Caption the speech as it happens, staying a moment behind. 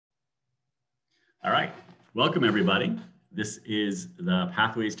All right, welcome everybody. This is the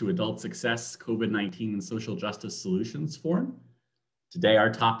Pathways to Adult Success COVID-19 and Social Justice Solutions Forum. Today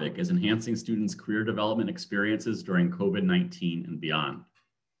our topic is enhancing students' career development experiences during COVID-19 and beyond.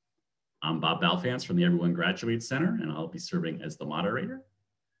 I'm Bob Balfance from the Everyone Graduates Center, and I'll be serving as the moderator.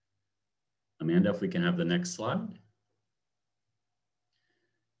 Amanda, if we can have the next slide.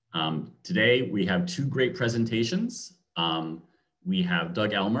 Today we have two great presentations. We have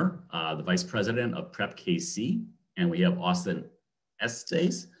Doug Elmer, the Vice President of Prep KC, and we have Austin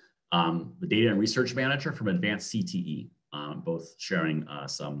Estes, the Data and Research Manager from Advanced CTE, both sharing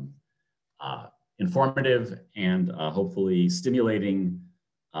some informative and hopefully stimulating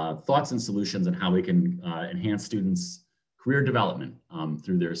thoughts and solutions on how we can enhance students' career development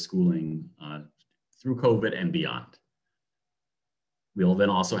through their schooling, through COVID and beyond. We will then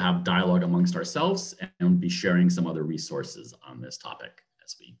also have dialogue amongst ourselves and be sharing some other resources on this topic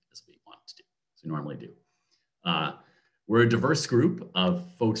as we want to do, as we normally do. We're a diverse group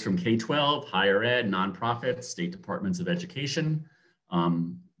of folks from K-12, higher ed, nonprofits, state departments of education.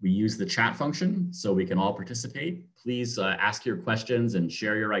 We use the chat function so we can all participate. Please ask your questions and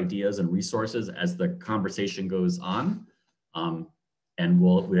share your ideas and resources as the conversation goes on. And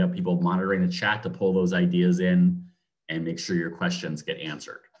we have people monitoring the chat to pull those ideas in and make sure your questions get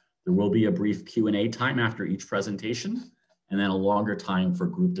answered. There will be a brief Q&A time after each presentation, and then a longer time for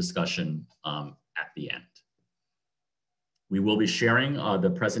group discussion at the end. We will be sharing the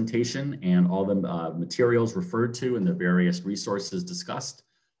presentation and all the materials referred to and the various resources discussed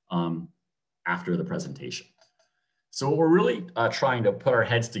after the presentation. So what we're really trying to put our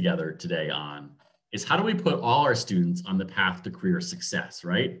heads together today on is how do we put all our students on the path to career success,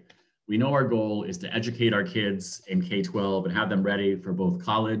 right? We know our goal is to educate our kids in K-12 and have them ready for both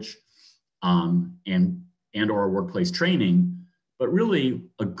college and or workplace training. But really,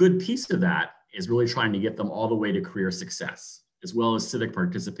 a good piece of that is really trying to get them all the way to career success, as well as civic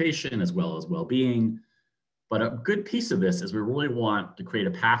participation, as well as well-being. But a good piece of this is we really want to create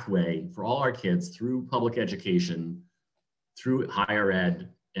a pathway for all our kids through public education, through higher ed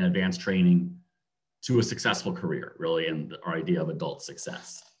and advanced training to a successful career, really, and our idea of adult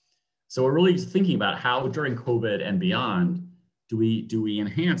success. So we're really thinking about how during COVID and beyond do we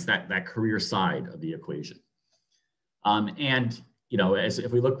enhance that career side of the equation. And you know,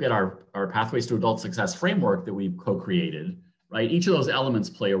 if we look at our Pathways to Adult Success framework that we've co-created, right, each of those elements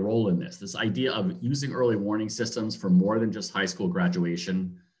play a role in this. This idea of using early warning systems for more than just high school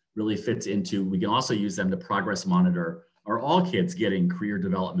graduation really fits into, we can also use them to progress monitor, are all kids getting career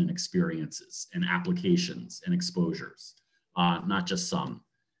development experiences and applications and exposures, not just some.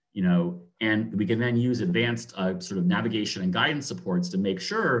 You know, and we can then use advanced sort of navigation and guidance supports to make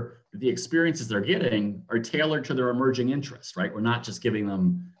sure that the experiences they're getting are tailored to their emerging interests, right? We're not just giving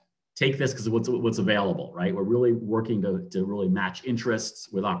them, take this because of what's available, right? We're really working to really match interests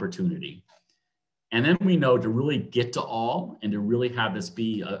with opportunity. And then we know to really get to all and to really have this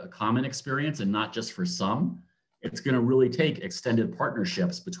be a common experience and not just for some, it's going to really take extended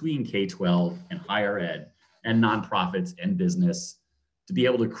partnerships between K-12 and higher ed and nonprofits and business to be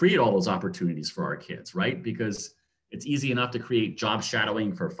able to create all those opportunities for our kids, right? Because it's easy enough to create job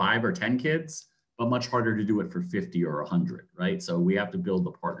shadowing for 5 or 10 kids, but much harder to do it for 50 or 100, right? So we have to build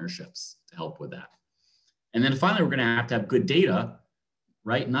the partnerships to help with that. And then finally, we're gonna have good data,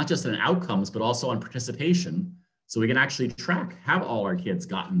 right? Not just on outcomes, but also on participation. So we can actually track, have all our kids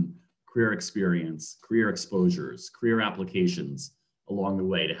gotten career experience, career exposures, career applications along the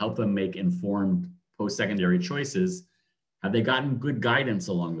way to help them make informed post-secondary choices. Have they gotten good guidance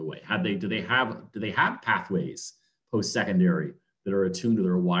along the way? Do they have pathways post-secondary that are attuned to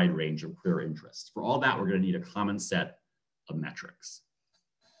their wide range of career interests? For all that, we're going to need a common set of metrics.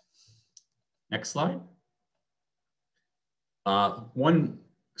 Next slide. One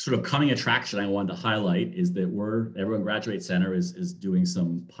sort of coming attraction I wanted to highlight is that Everyone Graduate Center is doing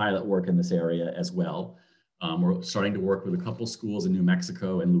some pilot work in this area as well. We're starting to work with a couple schools in New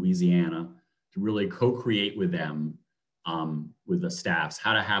Mexico and Louisiana to really co-create with them with the staffs,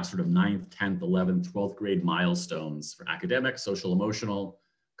 how to have sort of 9th, 10th, 11th, 12th grade milestones for academic, social, emotional,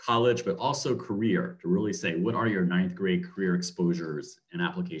 college, but also career, to really say, what are your 9th grade career exposures and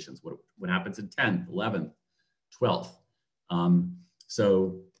applications? What happens in 10th, 11th, 12th?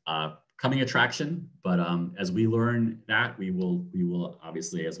 Coming attraction, but as we learn that, we will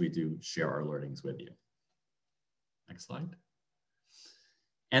obviously, as we do, share our learnings with you. Next slide.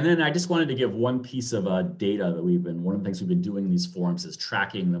 And then I just wanted to give one piece of data that one of the things we've been doing in these forums is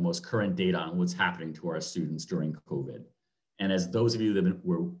tracking the most current data on what's happening to our students during COVID. And as those of you that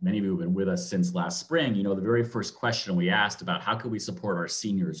many of you have been with us since last spring, you know, the very first question we asked about how could we support our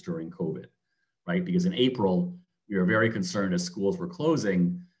seniors during COVID right? Because in April, we were very concerned as schools were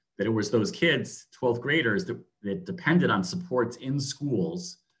closing that it was those kids, 12th graders, that depended on supports in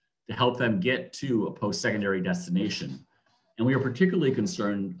schools to help them get to a post-secondary destination. And we were particularly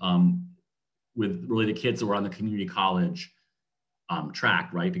concerned with really the kids that were on the community college track,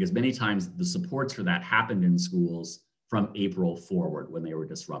 right? Because many times the supports for that happened in schools from April forward when they were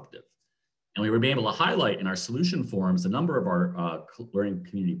disruptive. And we were able to highlight in our solution forums a number of our learning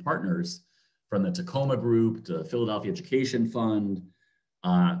community partners, from the Tacoma Group to Philadelphia Education Fund,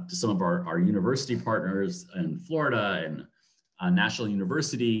 to some of our university partners in Florida and National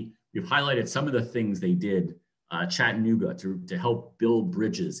University. We've highlighted some of the things they did, Chattanooga, to help build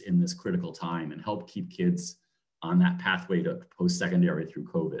bridges in this critical time and help keep kids on that pathway to post-secondary through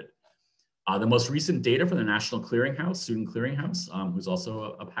COVID. The most recent data from the National Clearinghouse, Student Clearinghouse, who's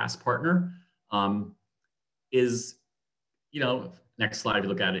also a past partner, is, next slide, if you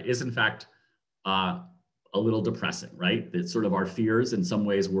look at it, is in fact a little depressing, right? That sort of our fears in some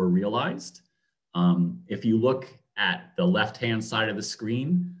ways were realized. If you look at the left-hand side of the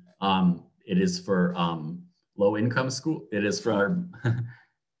screen, it is for low-income school. It is for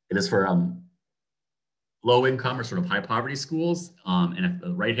low income or sort of high poverty schools. And if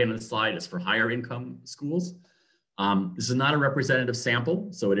the right hand of the slide is for higher income schools. This is not a representative sample.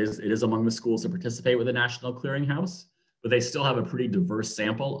 So it is among the schools that participate with the National Clearinghouse, but they still have a pretty diverse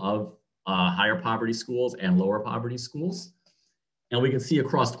sample of higher poverty schools and lower poverty schools. And we can see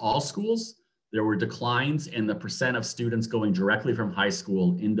across all schools, there were declines in the percent of students going directly from high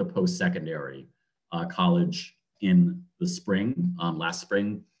school into post-secondary college in the spring, last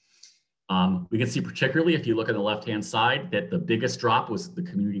spring. We can see particularly if you look at the left-hand side that the biggest drop was the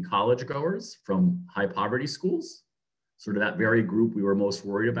community college goers from high poverty schools. Sort of that very group we were most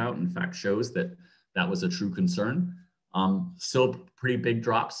worried about, in fact, shows that that was a true concern. Still pretty big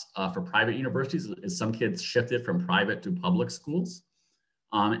drops for private universities as some kids shifted from private to public schools.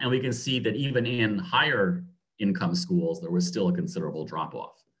 And we can see that even in higher income schools, there was still a considerable drop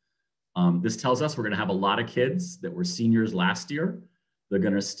off. This tells us we're going to have a lot of kids that were seniors last year. They're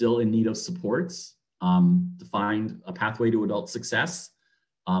going to still in need of supports to find a pathway to adult success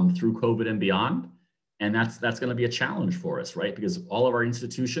through COVID and beyond. And that's going to be a challenge for us, right? Because all of our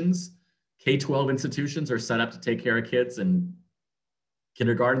institutions, K-12 institutions, are set up to take care of kids in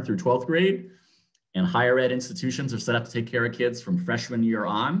kindergarten through 12th grade, and higher ed institutions are set up to take care of kids from freshman year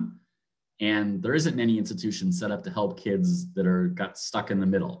on. And there isn't any institution set up to help kids that got stuck in the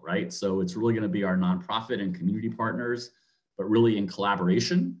middle, right? So it's really going to be our nonprofit and community partners, but really in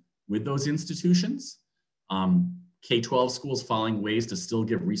collaboration with those institutions. K-12 schools finding ways to still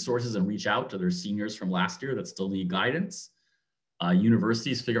give resources and reach out to their seniors from last year that still need guidance.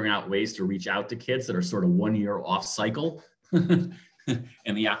 Universities figuring out ways to reach out to kids that are sort of 1 year off cycle in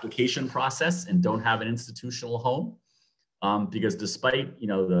the application process and don't have an institutional home. Because despite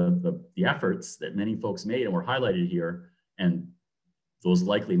the efforts that many folks made and were highlighted here, and those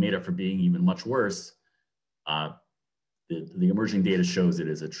likely made up for being even much worse, the emerging data shows it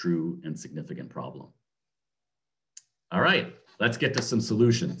is a true and significant problem. All right, let's get to some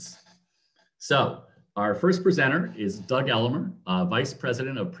solutions. So our first presenter is Doug Elmer, Vice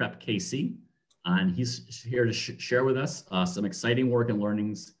President of Prep KC, and he's here to share with us some exciting work and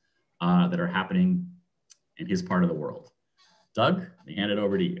learnings that are happening in his part of the world. Doug, I hand it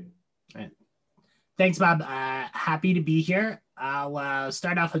over to you. All right. Thanks, Bob. Happy to be here. I'll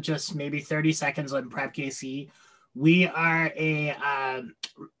start off with just maybe 30 seconds on Prep KC. We are a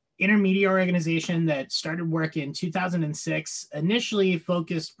intermediate organization that started work in 2006, initially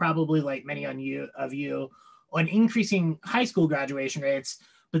focused probably like many of you on increasing high school graduation rates,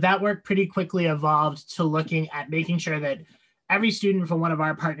 but that work pretty quickly evolved to looking at making sure that every student from one of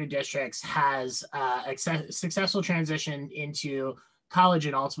our partner districts has a successful transition into college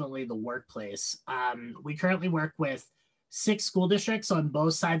and ultimately the workplace. We currently work with 6 school districts on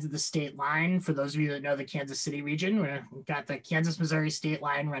both sides of the state line. For those of you that know the Kansas City region, we've got the Kansas-Missouri state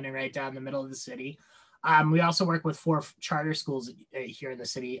line running right down the middle of the city. We also work with 4 charter schools here in the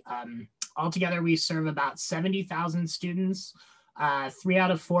city. Altogether, we serve about 70,000 students. 3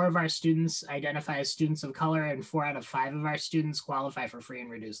 out of 4 of our students identify as students of color, and 4 out of 5 of our students qualify for free and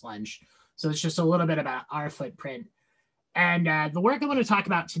reduced lunch. So it's just a little bit about our footprint. And the work I want to talk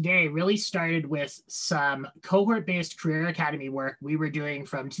about today really started with some cohort-based career academy work we were doing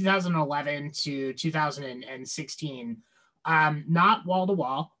from 2011 to 2016. Not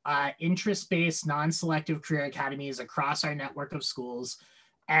wall-to-wall, interest-based, non-selective career academies across our network of schools.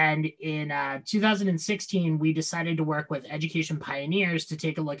 And in 2016, we decided to work with education pioneers to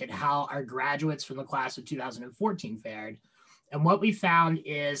take a look at how our graduates from the class of 2014 fared. And what we found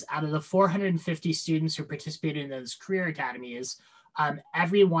is out of the 450 students who participated in those career academies,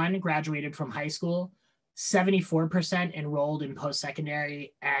 everyone graduated from high school, 74% enrolled in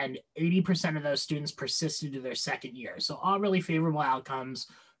post-secondary, and 80% of those students persisted to their second year. So all really favorable outcomes,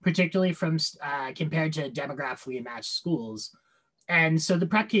 particularly from compared to demographically matched schools. And so the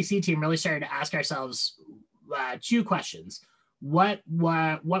Prep KC team really started to ask ourselves two questions. What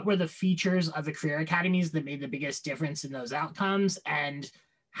were the features of the career academies that made the biggest difference in those outcomes? And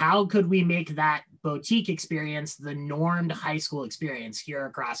how could we make that boutique experience the normed high school experience here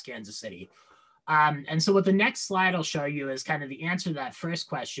across Kansas City? And so what the next slide will show you is kind of the answer to that first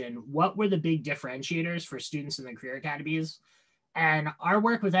question. What were the big differentiators for students in the career academies? And our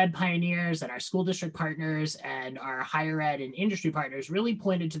work with Ed Pioneers and our school district partners and our higher ed and industry partners really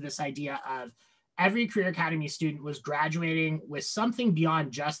pointed to this idea of every career academy student was graduating with something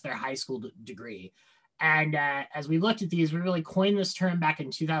beyond just their high school degree. And as we looked at these, we really coined this term back in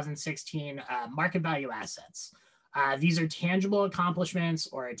 2016, market value assets. These are tangible accomplishments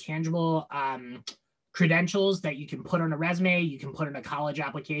or tangible credentials that you can put on a resume, you can put in a college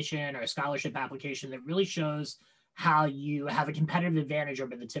application or a scholarship application that really shows how you have a competitive advantage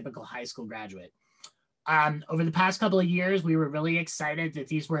over the typical high school graduate. Over the past couple of years, we were really excited that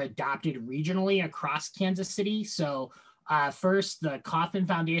these were adopted regionally across Kansas City. So first, the Kauffman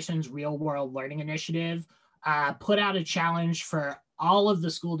Foundation's Real World Learning Initiative put out a challenge for all of the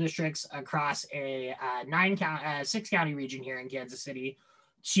school districts across a 6-county region here in Kansas City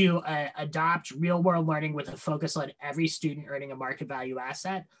to adopt real world learning with a focus on every student earning a market value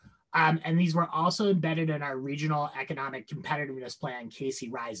asset. And these were also embedded in our regional economic competitiveness plan,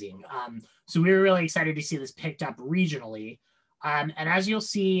 KC Rising. So we were really excited to see this picked up regionally. And as you'll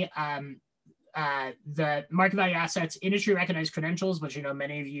see, the market value assets, industry recognized credentials, which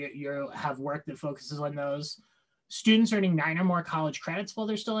many of you have work that focuses on those. Students earning 9 or more college credits while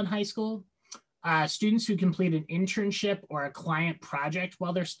they're still in high school. Students who complete an internship or a client project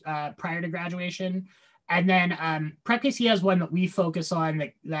while they're prior to graduation. And then Prep KC has one that we focus on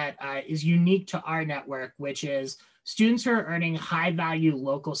that is unique to our network, which is students who are earning high value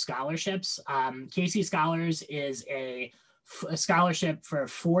local scholarships. KC Scholars is a scholarship for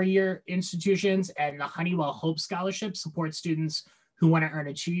 4-year institutions, and the Honeywell Hope Scholarship supports students who want to earn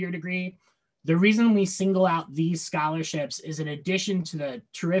a 2-year degree. The reason we single out these scholarships is in addition to the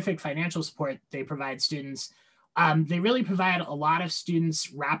terrific financial support they provide students, they really provide a lot of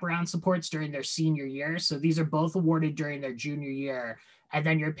students wraparound supports during their senior year. So these are both awarded during their junior year. And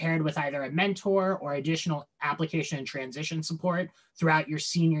then you're paired with either a mentor or additional application and transition support throughout your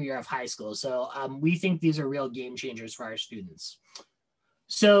senior year of high school. So we think these are real game changers for our students.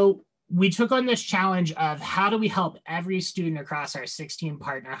 So we took on this challenge of how do we help every student across our 16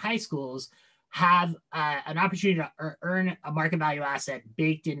 partner high schools have an opportunity to earn a market value asset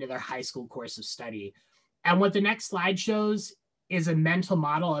baked into their high school course of study. And what the next slide shows is a mental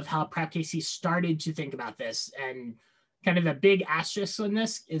model of how Prep KC started to think about this. And kind of the big asterisk on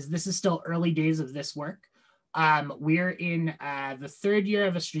this is still early days of this work. We're in the 3rd year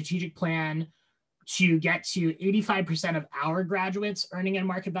of a strategic plan to get to 85% of our graduates earning a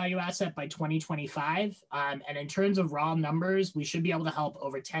market value asset by 2025. And in terms of raw numbers, we should be able to help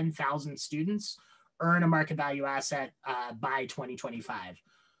over 10,000 students earn a market value asset by 2025.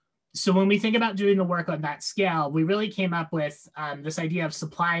 So when we think about doing the work on that scale, we really came up with this idea of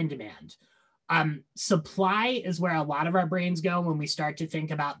supply and demand. Supply is where a lot of our brains go when we start to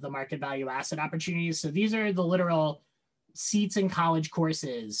think about the market value asset opportunities. So these are the literal seats in college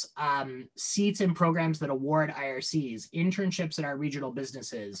courses, seats in programs that award IRCs, internships at our regional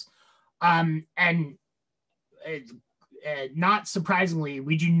businesses. And not surprisingly,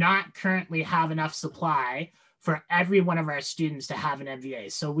 we do not currently have enough supply for every one of our students to have an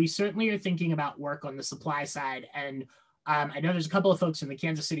MVA. So we certainly are thinking about work on the supply side. And I know there's a couple of folks in the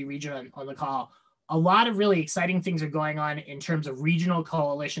Kansas City region on the call. A lot of really exciting things are going on in terms of regional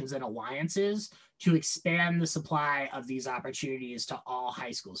coalitions and alliances to expand the supply of these opportunities to all high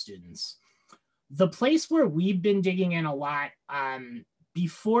school students. The place where we've been digging in a lot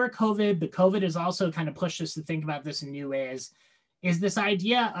before COVID, but COVID has also kind of pushed us to think about this in new ways, is this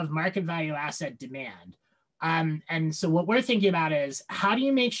idea of market value asset demand. And so what we're thinking about is how do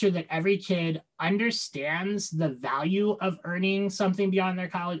you make sure that every kid understands the value of earning something beyond their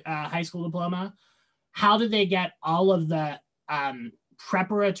college, high school diploma? How do they get all of the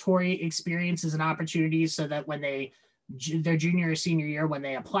preparatory experiences and opportunities so that when their junior or senior year, when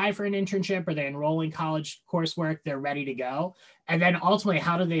they apply for an internship or they enroll in college coursework, they're ready to go? And then ultimately,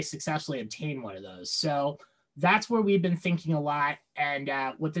 how do they successfully obtain one of those? So that's where we've been thinking a lot. And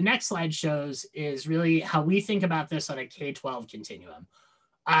what the next slide shows is really how we think about this on a K-12 continuum.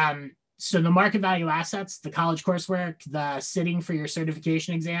 So the market value assets, the college coursework, the sitting for your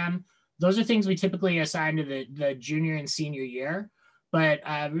certification exam, those are things we typically assign to the junior and senior year. But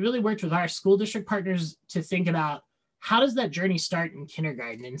we really worked with our school district partners to think about how does that journey start in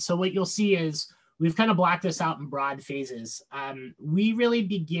kindergarten? And so what you'll see is we've kind of blocked this out in broad phases. We really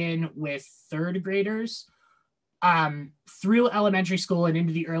begin with third graders through elementary school and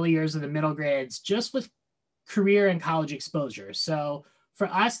into the early years of the middle grades, just with career and college exposure. So for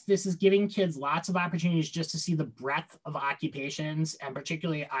us, this is giving kids lots of opportunities just to see the breadth of occupations, and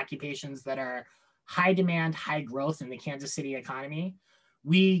particularly occupations that are high demand, high growth in the Kansas City economy.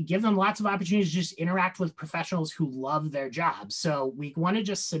 We give them lots of opportunities to just interact with professionals who love their jobs. So we want to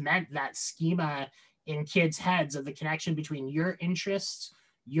just cement that schema in kids' heads of the connection between your interests,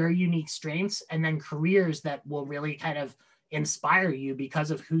 your unique strengths, and then careers that will really kind of inspire you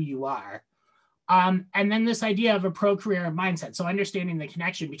because of who you are. And then this idea of a pro-career mindset. So understanding the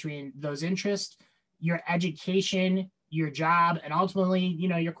connection between those interests, your education, your job, and ultimately, you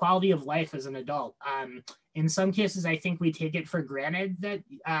know, your quality of life as an adult. In some cases, I think we take it for granted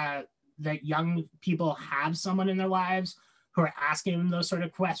that that young people have someone in their lives who are asking them those sort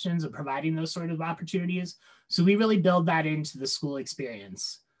of questions and providing those sort of opportunities. So we really build that into the school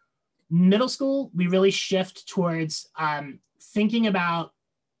experience. Middle school, we really shift towards thinking about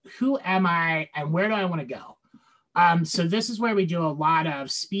who am I and where do I want to go? So this is where we do a lot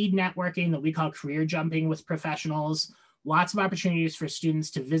of speed networking that we call career jumping with professionals. Lots of opportunities for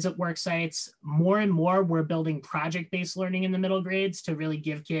students to visit work sites. More and more, we're building project-based learning in the middle grades to really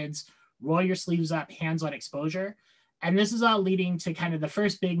give kids roll your sleeves up, hands-on exposure. And this is all leading to kind of the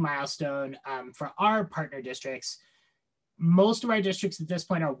first big milestone for our partner districts. Most of our districts at this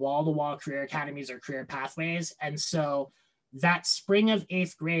point are wall-to-wall career academies or career pathways. And so that spring of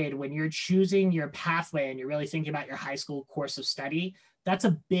 8th grade, when you're choosing your pathway and you're really thinking about your high school course of study, that's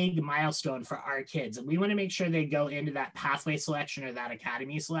a big milestone for our kids. And we want to make sure they go into that pathway selection or that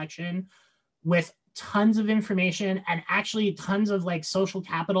academy selection with tons of information and actually tons of like social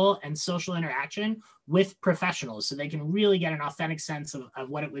capital and social interaction with professionals so they can really get an authentic sense of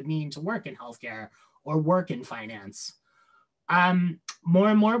what it would mean to work in healthcare or work in finance. More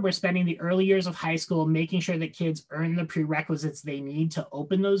and more, we're spending the early years of high school making sure that kids earn the prerequisites they need to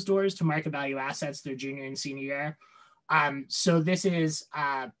open those doors to market value assets their junior and senior year. So this is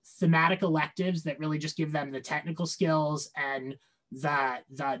thematic electives that really just give them the technical skills and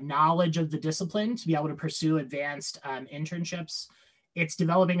the knowledge of the discipline to be able to pursue advanced internships. It's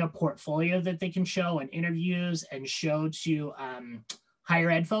developing a portfolio that they can show in interviews and show to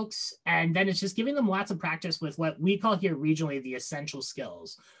higher ed folks. And then it's just giving them lots of practice with what we call here regionally the essential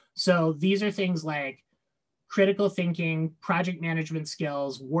skills. So these are things like critical thinking, project management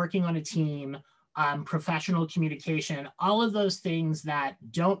skills, working on a team, professional communication, all of those things that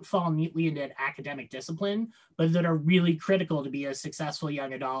don't fall neatly into an academic discipline, but that are really critical to be a successful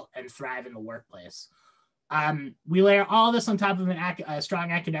young adult and thrive in the workplace. We layer all this on top of a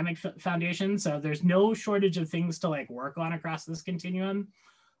strong academic foundation. So there's no shortage of things to like work on across this continuum.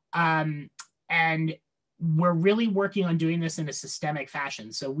 And we're really working on doing this in a systemic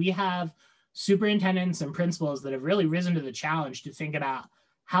fashion. So we have superintendents and principals that have really risen to the challenge to think about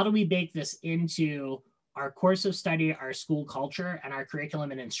how do we bake this into our course of study, our school culture, and our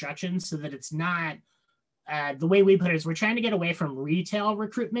curriculum and instruction so that it's not, the way we put it is we're trying to get away from retail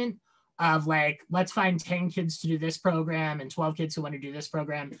recruitment of like, let's find 10 kids to do this program and 12 kids who want to do this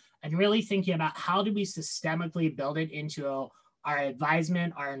program, and really thinking about how do we systemically build it into our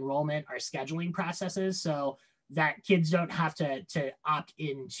advisement, our enrollment, our scheduling processes so that kids don't have to opt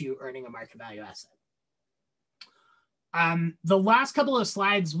into earning a market value asset. The last couple of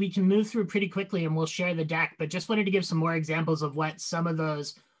slides we can move through pretty quickly and we'll share the deck, but just wanted to give some more examples of what some of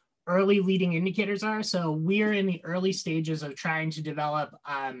those early leading indicators are. So we are in the early stages of trying to develop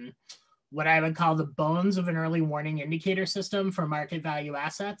what I would call the bones of an early warning indicator system for market value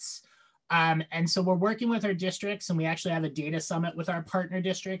assets. And so we're working with our districts, and we actually have a data summit with our partner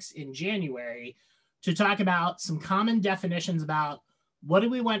districts in January to talk about some common definitions about what do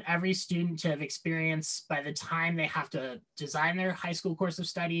we want every student to have experienced by the time they have to design their high school course of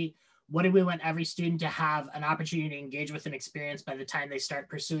study? What do we want every student to have an opportunity to engage with an experience by the time they start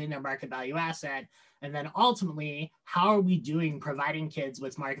pursuing their market value asset? And then ultimately, how are we doing providing kids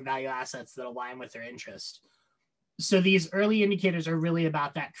with market value assets that align with their interest? So these early indicators are really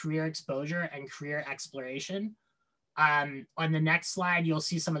about that career exposure and career exploration. On the next slide, you'll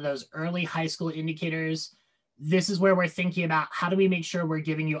see some of those early high school indicators. this is where we're thinking about how do we make sure we're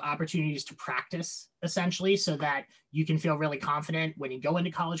giving you opportunities to practice, essentially, so that you can feel really confident when you go into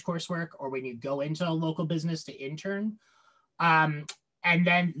college coursework or when you go into a local business to intern. And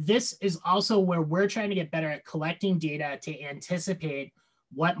then this is also where we're trying to get better at collecting data to anticipate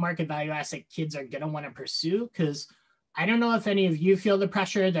what market value asset kids are going to want to pursue. Because I don't know if any of you feel the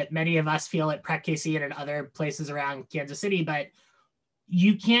pressure that many of us feel at Prep KC and in other places around Kansas City, but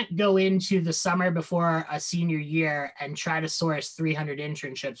you can't go into the summer before a senior year and try to source 300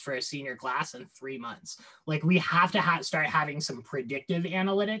 internships for a senior class in 3 months. Like, we have to start having some predictive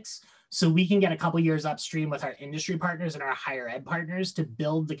analytics so we can get a couple years upstream with our industry partners and our higher ed partners to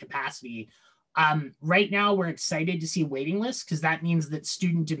build the capacity. Right now, we're excited to see waiting lists because that means that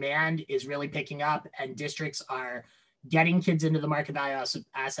student demand is really picking up and districts are getting kids into the market value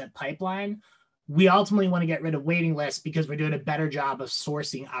asset pipeline. We ultimately want to get rid of waiting lists because we're doing a better job of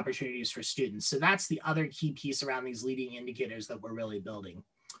sourcing opportunities for students. So that's the other key piece around these leading indicators that we're really building.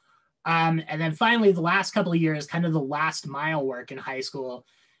 And then finally, the last couple of years, kind of the last mile work in high school.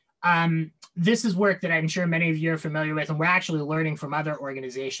 This is work that I'm sure many of you are familiar with, and we're actually learning from other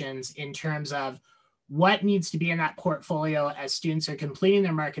organizations in terms of what needs to be in that portfolio as students are completing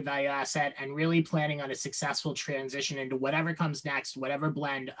their market value asset and really planning on a successful transition into whatever comes next, whatever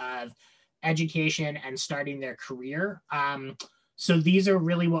blend of education and starting their career. So these are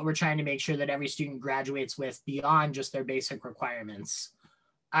really what we're trying to make sure that every student graduates with beyond just their basic requirements.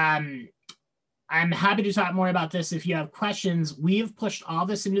 I'm happy to talk more about this if you have questions. We've pushed all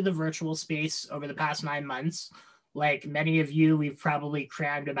this into the virtual space over the past 9 months. Like many of you, we've probably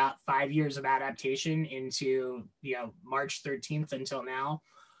crammed about 5 years of adaptation into March 13th until now.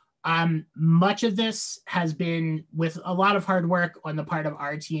 Much of this has been with a lot of hard work on the part of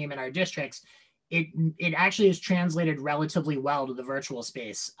our team and our districts. It actually is translated relatively well to the virtual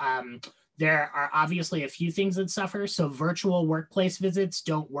space. There are obviously a few things that suffer. So virtual workplace visits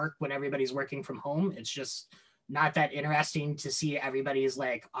don't work when everybody's working from home. It's just not that interesting to see everybody's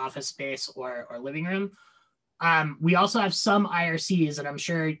like office space or living room. We also have some IRCs, and I'm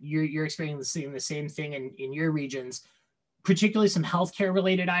sure you're experiencing the same thing in your regions, particularly some healthcare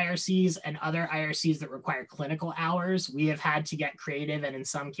related IRCs and other IRCs that require clinical hours. We have had to get creative and in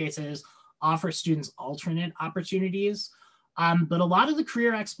some cases offer students alternate opportunities. But a lot of the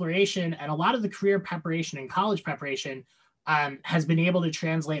career exploration and a lot of the career preparation and college preparation has been able to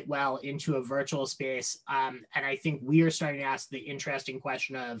translate well into a virtual space. And I think we are starting to ask the interesting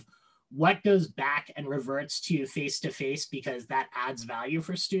question of what goes back and reverts to face-to-face because that adds value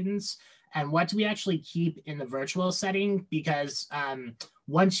for students, and what do we actually keep in the virtual setting? Because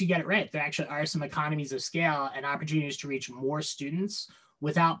once you get it right, there actually are some economies of scale and opportunities to reach more students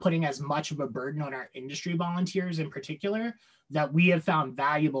without putting as much of a burden on our industry volunteers in particular that we have found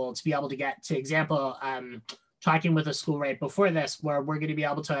valuable to be able to get. To example, talking with a school right before this, where we're going to be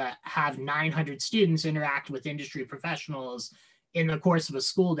able to have 900 students interact with industry professionals in the course of a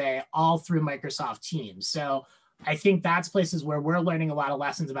school day, all through Microsoft Teams. So I think that's places where we're learning a lot of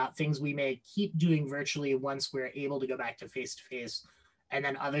lessons about things we may keep doing virtually once we're able to go back to face-to-face. And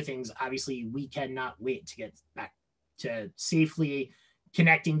then other things, obviously, we cannot wait to get back to safely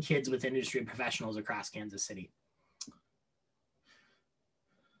connecting kids with industry professionals across Kansas City.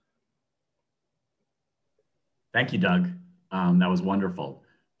 Thank you, Doug. That was wonderful.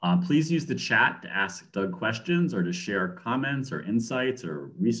 Please use the chat to ask Doug questions or to share comments or insights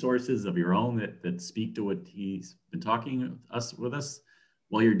or resources of your own that speak to what he's been talking with us.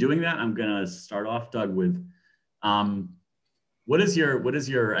 While you're doing that, I'm gonna start off, Doug, with what is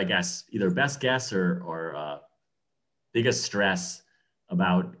your, I guess, either best guess or biggest stress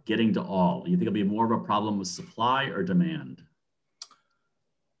about getting to all? Do you think it'll be more of a problem with supply or demand?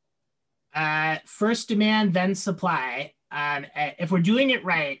 First demand, then supply. If we're doing it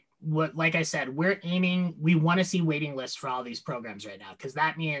right, like I said, we want to see waiting lists for all these programs right now, because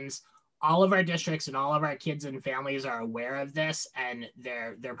that means all of our districts and all of our kids and families are aware of this and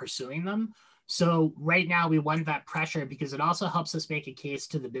they're pursuing them. So right now we want that pressure because it also helps us make a case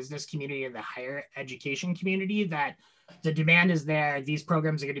to the business community and the higher education community that the demand is there. These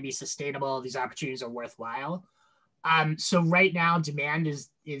programs are going to be sustainable. These opportunities are worthwhile. So right now demand is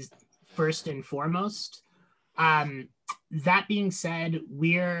first and foremost. That being said,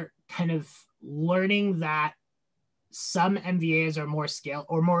 we're kind of learning that some MVAs are more scaled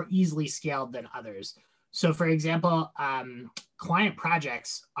or more easily scaled than others. So for example, client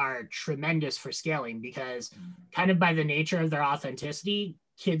projects are tremendous for scaling because kind of by the nature of their authenticity,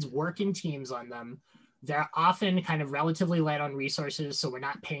 kids work in teams on them. They're often kind of relatively light on resources, so we're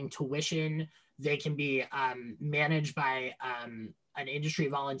not paying tuition. They can be managed by an industry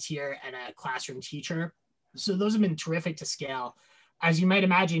volunteer and a classroom teacher. So those have been terrific to scale. As you might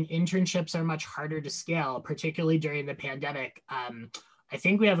imagine, internships are much harder to scale, particularly during the pandemic. I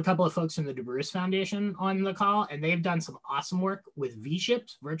think we have a couple of folks from the DeBruce Foundation on the call, and they've done some awesome work with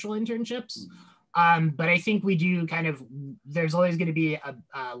V-ships, virtual internships. But I think we do there's always going to be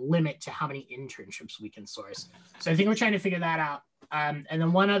a limit to how many internships we can source. So I think we're trying to figure that out. And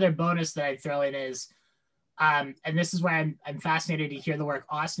then one other bonus that I'd throw in is, and this is where I'm fascinated to hear the work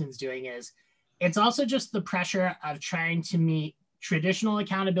Austin's doing, is it's also just the pressure of trying to meet traditional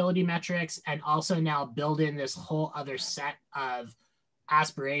accountability metrics and also now build in this whole other set of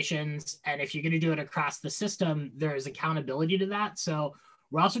aspirations. And if you're going to do it across the system, there's accountability to that. So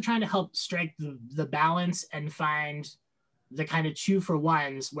we're also trying to help strike the balance and find the kind of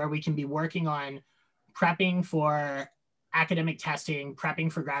 2-for-1s where we can be working on prepping for academic testing,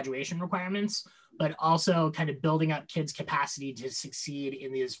 prepping for graduation requirements, but also kind of building up kids' capacity to succeed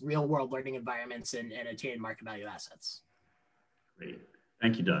in these real world learning environments and attain market value assets. Great.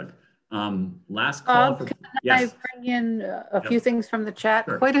 Thank you, Doug. Last call. Can I bring in a few things from the chat?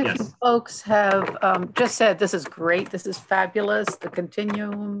 Sure. Quite a few folks have just said, this is great, this is fabulous. The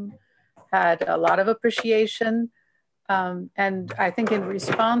continuum had a lot of appreciation. And I think in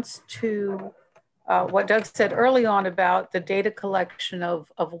response to what Doug said early on about the data collection of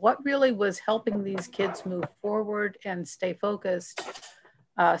what really was helping these kids move forward and stay focused,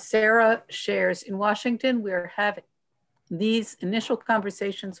 Sarah shares, in Washington, we're having these initial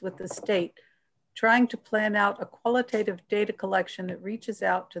conversations with the state, trying to plan out a qualitative data collection that reaches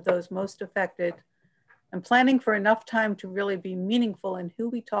out to those most affected and planning for enough time to really be meaningful in who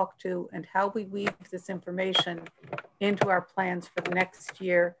we talk to and how we weave this information into our plans for the next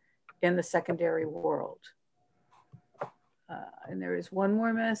year in the secondary world. And there is one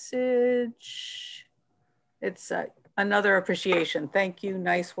more message. It's another appreciation. Thank you,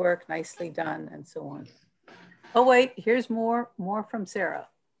 nice work, nicely done, and so on. Oh wait, here's more from Sarah.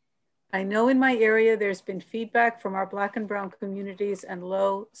 I know in my area there's been feedback from our Black and Brown communities and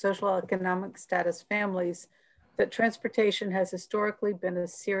low social economic status families that transportation has historically been a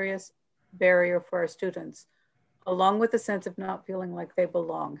serious barrier for our students, along with a sense of not feeling like they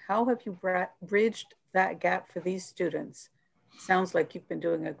belong. How have you bridged that gap for these students? Sounds like you've been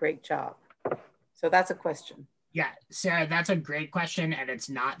doing a great job. So that's a question. Yeah, Sarah, that's a great question, and it's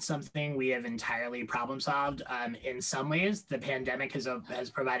not something we have entirely problem solved. In some ways, the pandemic has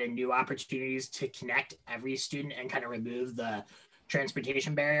provided new opportunities to connect every student and kind of remove the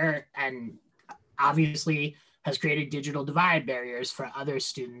transportation barrier, and obviously has created digital divide barriers for other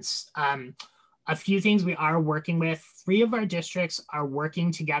students. A few things we are working with, 3 of our districts are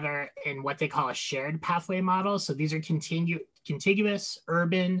working together in what they call a shared pathway model. So these are contiguous,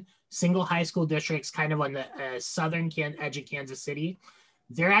 urban, single high school districts kind of on the southern edge of Kansas City.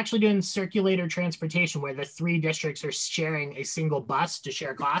 They're actually doing circulator transportation where the 3 districts are sharing a single bus to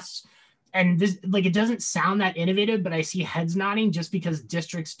share costs. And this, it doesn't sound that innovative, but I see heads nodding just because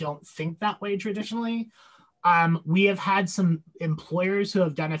districts don't think that way traditionally. We have had some employers who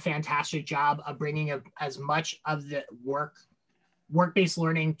have done a fantastic job of bringing as much of the work-based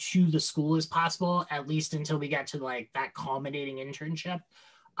learning to the school as possible, at least until we get to that culminating internship.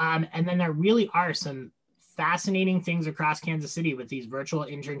 And then there really are some fascinating things across Kansas City with these virtual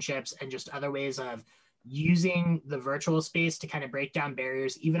internships and just other ways of using the virtual space to kind of break down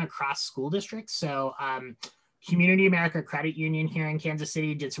barriers, even across school districts. So Community America Credit Union here in Kansas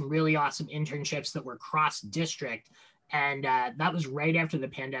City did some really awesome internships that were cross-district. And that was right after the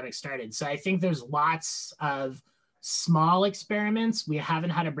pandemic started. So I think there's lots of small experiments. We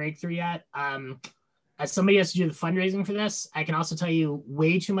haven't had a breakthrough yet. As somebody has to do the fundraising for this, I can also tell you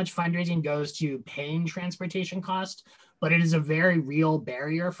way too much fundraising goes to paying transportation cost, but it is a very real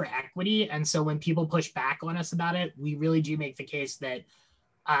barrier for equity. And so when people push back on us about it, we really do make the case that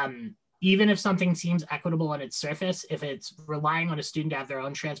even if something seems equitable on its surface, if it's relying on a student to have their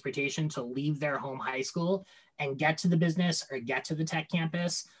own transportation to leave their home high school and get to the business or get to the tech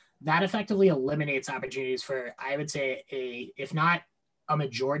campus, that effectively eliminates opportunities for, I would say, if not a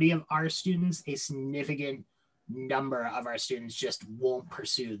majority of our students, a significant number of our students just won't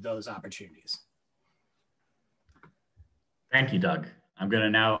pursue those opportunities. Thank you, Doug. I'm going to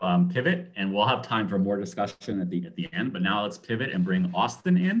now pivot, and we'll have time for more discussion at the end. But now let's pivot and bring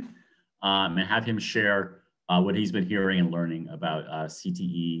Austin in and have him share what he's been hearing and learning about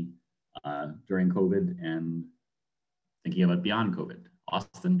CTE during COVID and thinking about beyond COVID.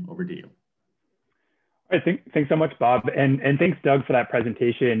 Austin, over to you. All right, thanks so much, Bob. And thanks, Doug, for that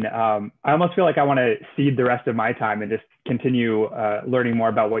presentation. I almost feel like I want to cede the rest of my time and just continue learning more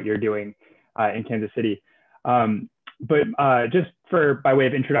about what you're doing in Kansas City. Just by way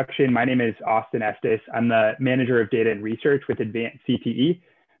of introduction, my name is Austin Estes. I'm the manager of data and research with Advanced CTE.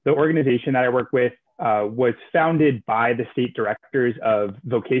 The organization that I work with was founded by the state directors of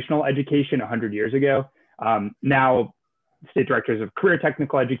vocational education 100 years ago. Now state directors of career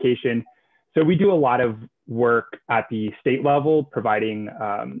technical education. So we do a lot of work at the state level, providing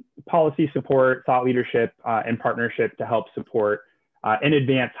policy support, thought leadership, and partnership to help support and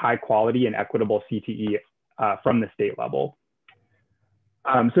advance high quality and equitable CTE from the state level.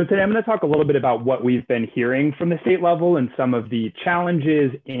 So today I'm going to talk a little bit about what we've been hearing from the state level and some of the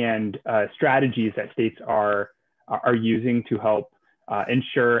challenges and strategies that states are using to help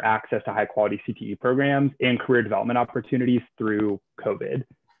ensure access to high quality CTE programs and career development opportunities through COVID.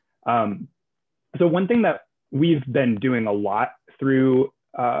 So one thing that we've been doing a lot through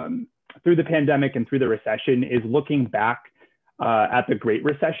the pandemic and through the recession is looking back at the Great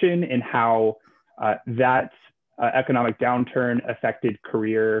Recession and how that economic downturn affected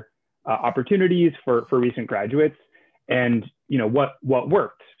career opportunities for recent graduates, and what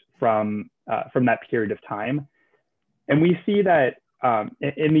worked from that period of time. And we see that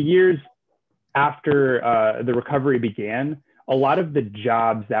in the years after the recovery began, a lot of the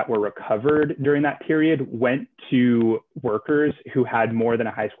jobs that were recovered during that period went to workers who had more than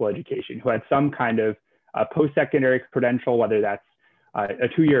a high school education, who had some kind of post-secondary credential, whether that's a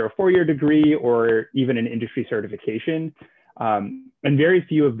 2-year or 4-year degree, or even an industry certification. And very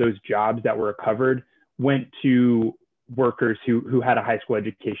few of those jobs that were recovered went to workers who had a high school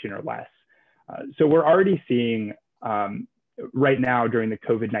education or less. So we're already seeing right now during the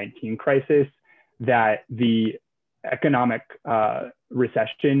COVID-19 crisis that the economic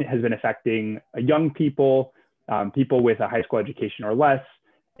recession has been affecting young people, people with a high school education or less,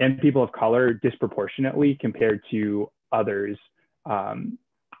 and people of color disproportionately compared to others.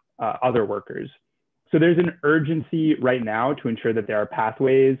 Other workers. So there's an urgency right now to ensure that there are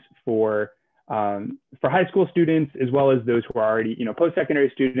pathways for high school students, as well as those who are already,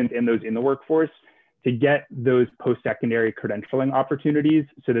 post-secondary students and those in the workforce, to get those post-secondary credentialing opportunities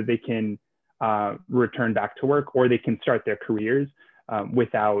so that they can return back to work, or they can start their careers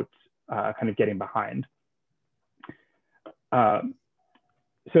without kind of getting behind.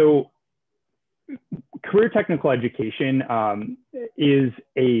 So career technical education is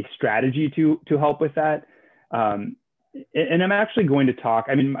a strategy to help with that. And I'm actually going to talk,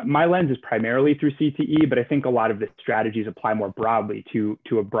 my lens is primarily through CTE, but I think a lot of the strategies apply more broadly to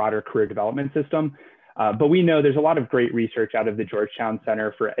a broader career development system. But we know there's a lot of great research out of the Georgetown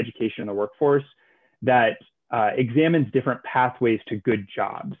Center for Education in the Workforce that examines different pathways to good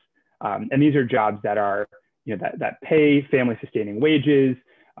jobs. And these are jobs that are, that pay family sustaining wages,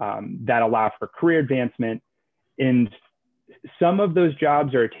 that allow for career advancement. And some of those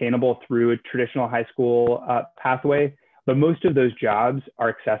jobs are attainable through a traditional high school pathway, but most of those jobs are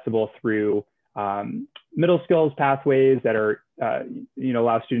accessible through middle skills pathways that are,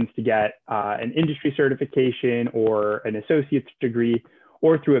 allow students to get an industry certification or an associate's degree,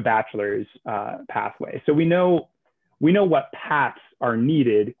 or through a bachelor's pathway. So we know what paths are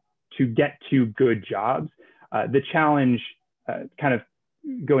needed to get to good jobs. The challenge, kind of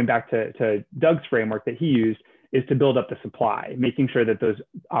going back to Doug's framework that he used, is to build up the supply, making sure that those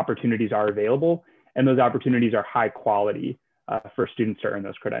opportunities are available and those opportunities are high quality for students to earn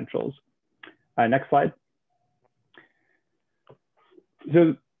those credentials. Next slide.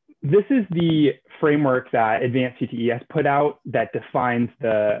 So this is the framework that Advanced CTE has put out that defines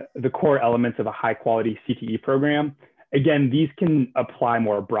the core elements of a high quality CTE program. Again, these can apply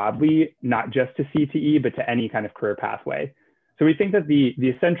more broadly, not just to CTE, but to any kind of career pathway. So we think that the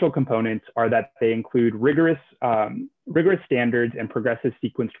essential components are that they include rigorous standards and progressive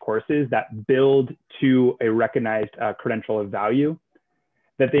sequenced courses that build to a recognized credential of value,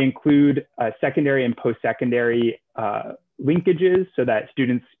 that they include secondary and post-secondary linkages so that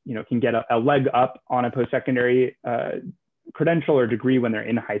students can get a leg up on a post-secondary credential or degree when they're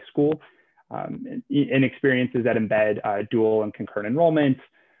in high school, and experiences that embed dual and concurrent enrollment,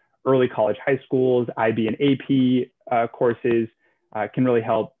 early college high schools, IB and AP courses can really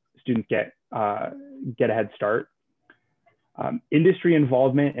help students get a head start. Industry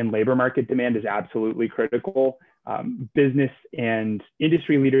involvement and labor market demand is absolutely critical. Business and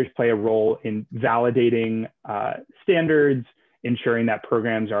industry leaders play a role in validating standards, ensuring that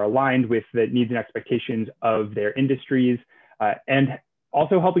programs are aligned with the needs and expectations of their industries, and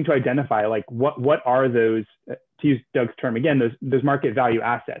also helping to identify what are those, to use Doug's term again, those market value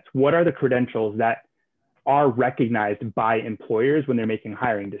assets. What are the credentials that are recognized by employers when they're making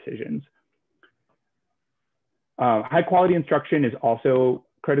hiring decisions? High quality instruction is also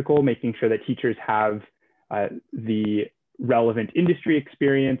critical, making sure that teachers have the relevant industry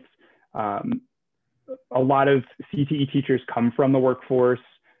experience. A lot of CTE teachers come from the workforce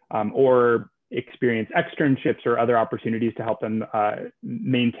or experience externships or other opportunities to help them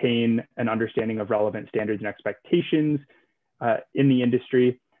maintain an understanding of relevant standards and expectations in the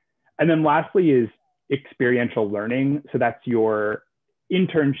industry. And then lastly is experiential learning. So that's your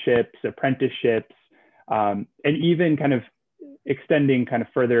internships, apprenticeships, and even kind of extending kind of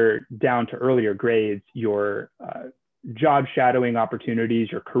further down to earlier grades, your job shadowing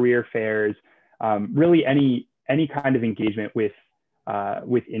opportunities, your career fairs, really any kind of engagement with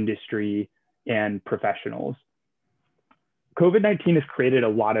industry and professionals. COVID-19 has created a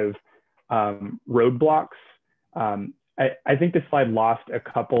lot of roadblocks. I think this slide lost a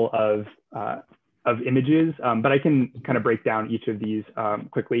couple of images, but I can kind of break down each of these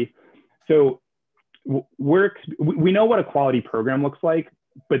quickly. So we know what a quality program looks like,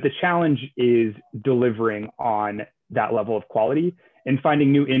 but the challenge is delivering on that level of quality and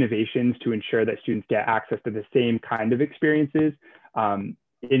finding new innovations to ensure that students get access to the same kind of experiences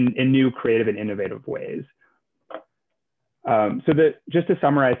in new, creative, and innovative ways. Just to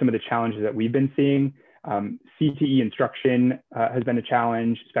summarize some of the challenges that we've been seeing, CTE instruction has been a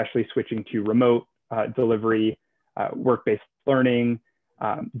challenge, especially switching to remote delivery, work-based learning,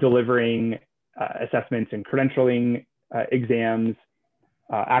 delivering assessments and credentialing exams,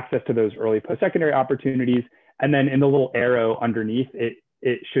 access to those early post-secondary opportunities. And then in the little arrow underneath, it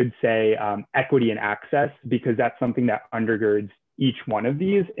should say equity and access, because that's something that undergirds each one of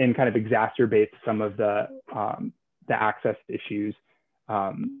these and kind of exacerbates some of the access issues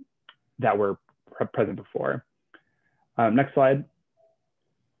that were present before. Next slide.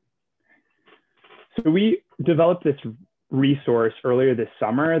 So we developed this resource earlier this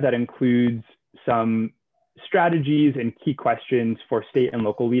summer that includes some strategies and key questions for state and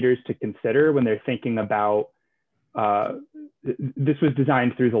local leaders to consider when they're thinking about, this was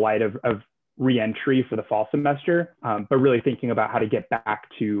designed through the light of re-entry for the fall semester, but really thinking about how to get back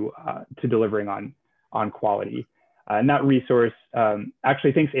to delivering on quality. And that resource,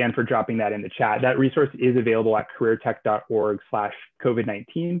 actually, thanks, Anne, for dropping that in the chat. That resource is available at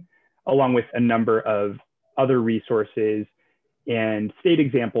careertech.org/COVID-19, along with a number of other resources and state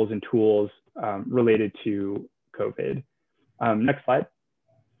examples and tools related to COVID. Next slide.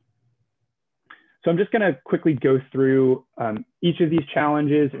 So I'm just going to quickly go through each of these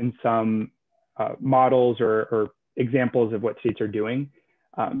challenges and some models or examples of what states are doing.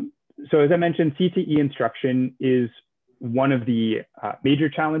 So as I mentioned, CTE instruction is one of the major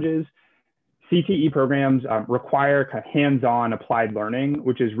challenges. CTE programs require kind of hands-on applied learning,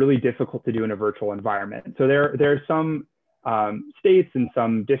 which is really difficult to do in a virtual environment. So there are some states and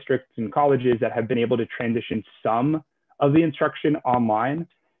some districts and colleges that have been able to transition some of the instruction online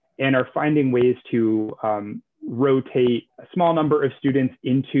and are finding ways to rotate a small number of students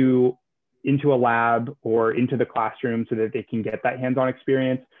into a lab or into the classroom so that they can get that hands-on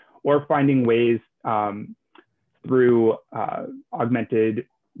experience, or finding ways through augmented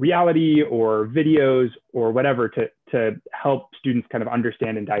reality or videos or whatever to help students kind of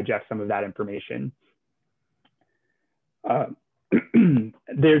understand and digest some of that information.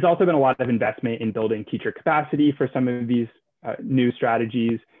 There's also been a lot of investment in building teacher capacity for some of these new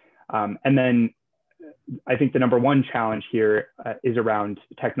strategies. And then I think the number one challenge here is around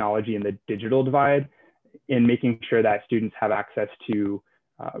technology and the digital divide, in making sure that students have access to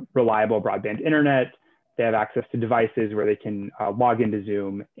reliable broadband internet. They have access to devices where they can log into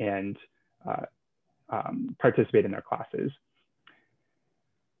Zoom and participate in their classes.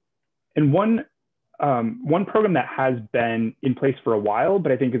 And one program that has been in place for a while,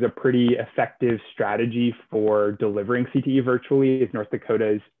 but I think is a pretty effective strategy for delivering CTE virtually, is North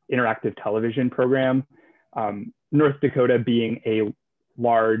Dakota's interactive television program. North Dakota being a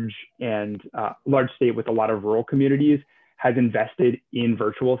large state with a lot of rural communities, has invested in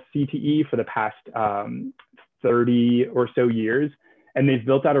virtual CTE for the past 30 or so years. And they've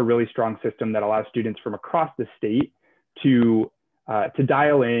built out a really strong system that allows students from across the state to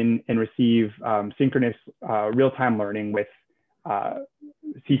dial in and receive synchronous real-time learning with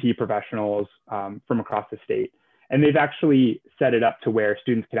CTE professionals from across the state. And they've actually set it up to where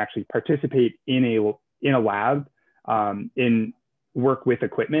students can actually participate in a lab, in work with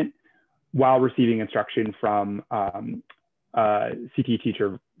equipment, while receiving instruction from a CTE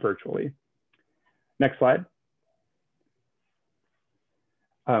teacher virtually. Next slide.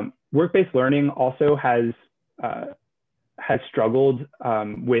 Work-based learning also has struggled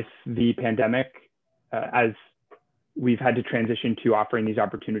with the pandemic, as we've had to transition to offering these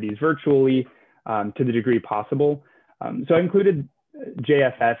opportunities virtually to the degree possible. So I included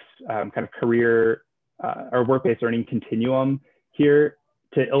JFF's kind of career our work-based learning continuum here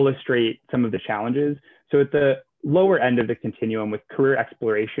to illustrate some of the challenges. So at the lower end of the continuum with career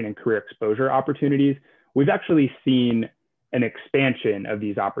exploration and career exposure opportunities, we've actually seen an expansion of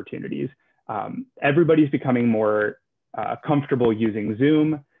these opportunities. Everybody's becoming more comfortable using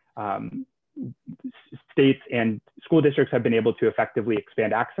Zoom. States and school districts have been able to effectively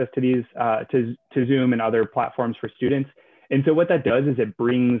expand access to these, to Zoom and other platforms for students. And so what that does is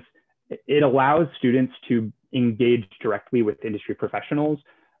it allows students to engage directly with industry professionals.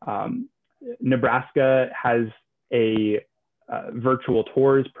 Nebraska has a virtual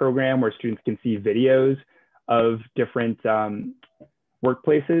tours program where students can see videos of different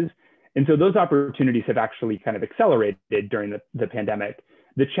workplaces. And so those opportunities have actually kind of accelerated during the pandemic.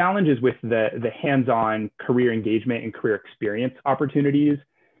 The challenges with the hands-on career engagement and career experience opportunities,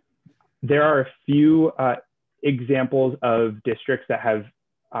 there are a few examples of districts that have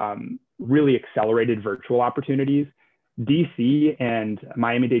really accelerated virtual opportunities. DC and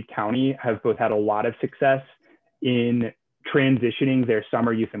Miami-Dade County have both had a lot of success in transitioning their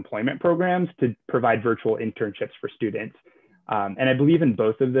summer youth employment programs to provide virtual internships for students. And I believe in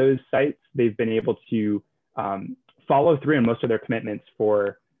both of those sites, they've been able to follow through on most of their commitments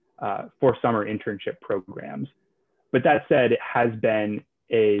for summer internship programs. But that said, it has been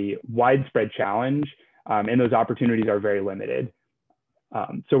a widespread challenge, and those opportunities are very limited.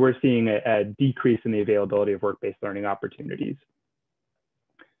 So we're seeing a decrease in the availability of work-based learning opportunities.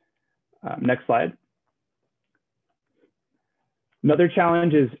 Next slide. Another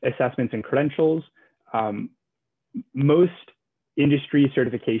challenge is assessments and credentials. Most industry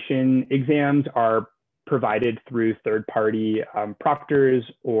certification exams are provided through third-party proctors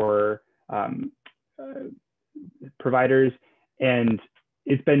or providers, and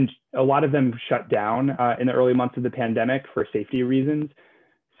it's been a lot of them shut down in the early months of the pandemic for safety reasons.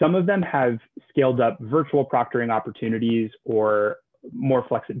 Some of them have scaled up virtual proctoring opportunities or more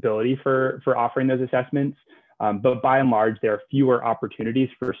flexibility for offering those assessments. But by and large, there are fewer opportunities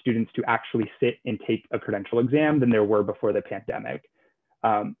for students to actually sit and take a credential exam than there were before the pandemic.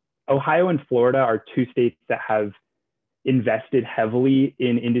 Ohio and Florida are two states that have invested heavily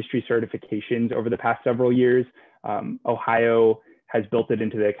in industry certifications over the past several years. Ohio has built it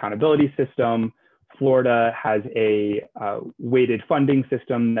into the accountability system. Florida has a weighted funding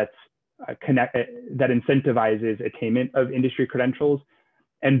system that incentivizes attainment of industry credentials.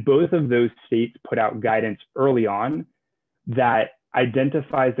 And both of those states put out guidance early on that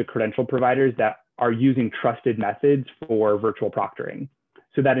identifies the credential providers that are using trusted methods for virtual proctoring.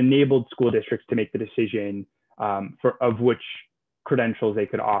 So that enabled school districts to make the decision of which credentials they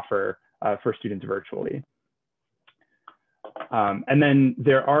could offer for students virtually. And then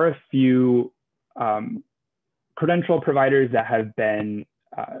there are a few credential providers that have been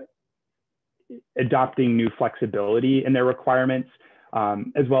adopting new flexibility in their requirements,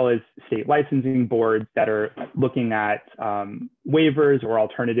 as well as state licensing boards that are looking at waivers or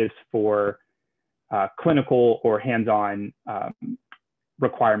alternatives for clinical or hands-on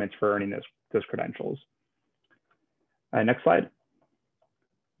requirements for earning those credentials. Next slide.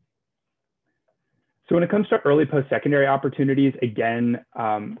 So when it comes to early post-secondary opportunities, again,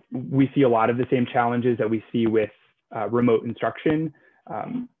 we see a lot of the same challenges that we see with remote instruction.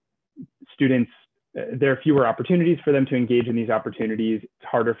 Students, there are fewer opportunities for them to engage in these opportunities. It's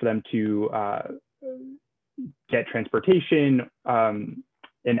harder for them to get transportation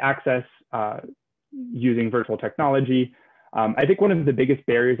and access using virtual technology. I think one of the biggest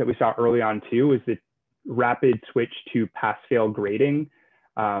barriers that we saw early on too is the rapid switch to pass-fail grading,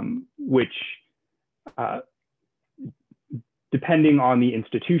 which depending on the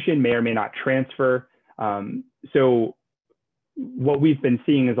institution may or may not transfer. So what we've been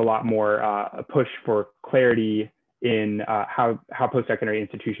seeing is a lot more a push for clarity in how post-secondary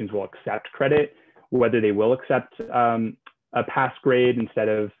institutions will accept credit, whether they will accept a pass grade instead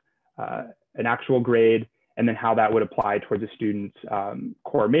of an actual grade, and then how that would apply towards a student's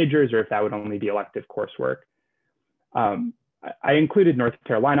core majors, or if that would only be elective coursework. I included North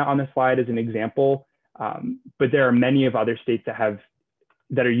Carolina on this slide as an example, but there are many of other states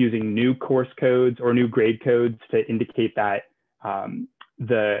that are using new course codes or new grade codes to indicate that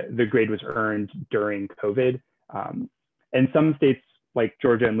the grade was earned during COVID. And some states like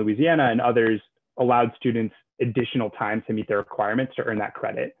Georgia and Louisiana and others allowed students additional time to meet their requirements to earn that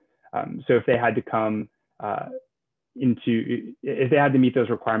credit. So if they had to come if they had to meet those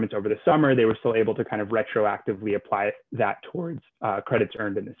requirements over the summer, they were still able to kind of retroactively apply that towards credits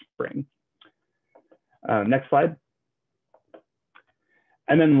earned in the spring. Next slide.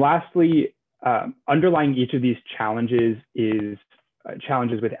 And then lastly, underlying each of these challenges is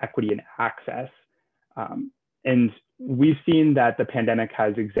challenges with equity and access. And we've seen that the pandemic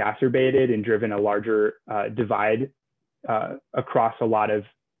has exacerbated and driven a larger divide across a lot of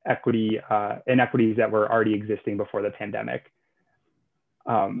inequities that were already existing before the pandemic.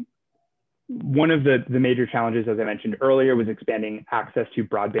 One of the major challenges, as I mentioned earlier, was expanding access to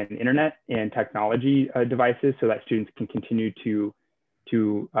broadband internet and technology devices so that students can continue to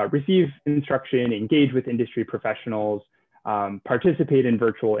receive instruction, engage with industry professionals, participate in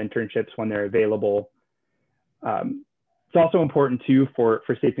virtual internships when they're available. It's also important too for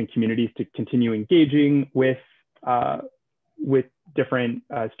states and communities to continue engaging with different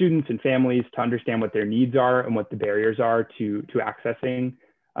students and families to understand what their needs are and what the barriers are to accessing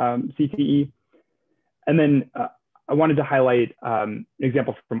CTE. And then I wanted to highlight an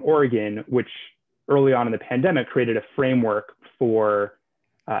example from Oregon, which early on in the pandemic created a framework for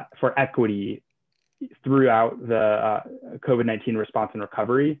equity throughout the COVID-19 response and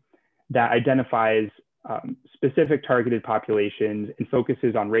recovery that identifies specific targeted populations and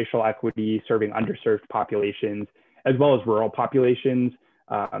focuses on racial equity, serving underserved populations, as well as rural populations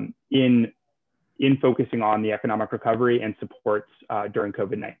in focusing on the economic recovery and supports during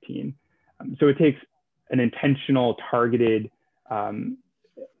COVID-19. So it takes an intentional, targeted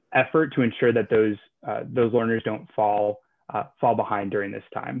effort to ensure that those learners don't fall behind during this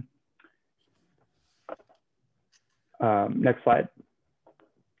time. Next slide.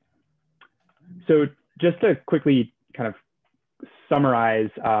 So just to quickly kind of summarize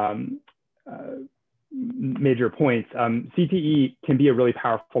major points, CTE can be a really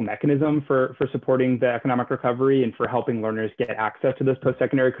powerful mechanism for supporting the economic recovery and for helping learners get access to those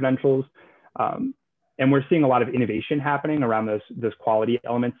post-secondary credentials. And we're seeing a lot of innovation happening around those quality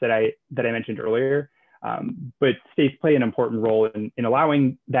elements that I mentioned earlier. But states play an important role in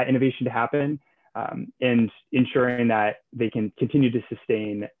allowing that innovation to happen and ensuring that they can continue to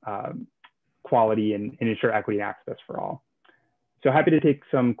sustain quality and ensure equity and access for all. So happy to take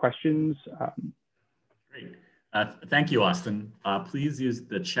some questions. Great. Thank you, Austin. Please use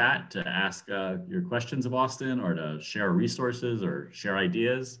the chat to ask your questions of Austin or to share resources or share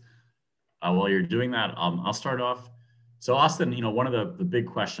ideas. While you're doing that, I'll start off. So Austin, one of the big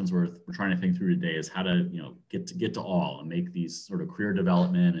questions we're trying to think through today is how to, get to all and make these sort of career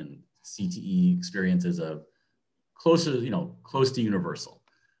development and CTE experiences close to universal.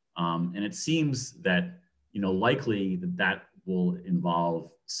 And it seems that, likely that will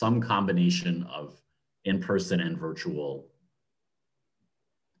involve some combination of in-person and virtual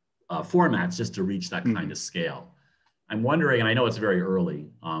formats just to reach that kind of scale. I'm wondering, and I know it's very early,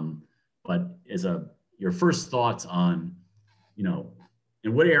 but your first thoughts on,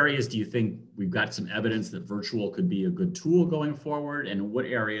 in what areas do you think we've got some evidence that virtual could be a good tool going forward? And in what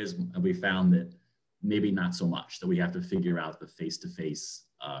areas have we found that maybe not so much, that we have to figure out the face-to-face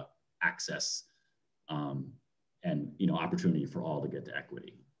access and opportunity for all to get to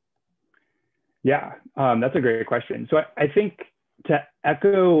equity? Yeah, that's a great question. So I think to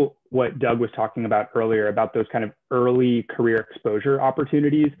echo what Doug was talking about earlier about those kind of early career exposure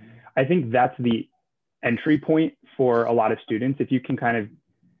opportunities, I think that's the entry point for a lot of students. If you can kind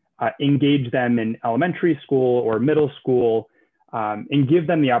of engage them in elementary school or middle school and give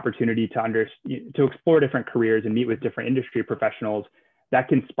them the opportunity to explore different careers and meet with different industry professionals, that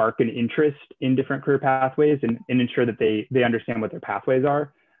can spark an interest in different career pathways and ensure that they understand what their pathways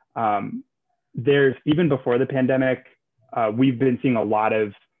are. Even before the pandemic, we've been seeing a lot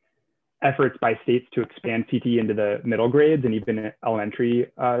of efforts by states to expand CTE into the middle grades and even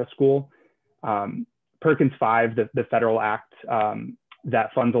elementary school. Perkins 5, the federal act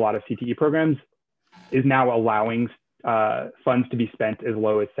that funds a lot of CTE programs, is now allowing funds to be spent as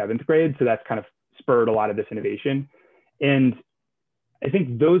low as 7th grade. So that's kind of spurred a lot of this innovation. And I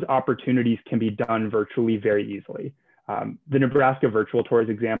think those opportunities can be done virtually very easily. The Nebraska virtual tours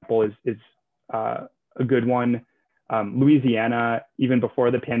example is a good one. Louisiana, even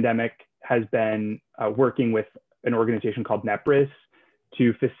before the pandemic, has been working with an organization called NEPRIS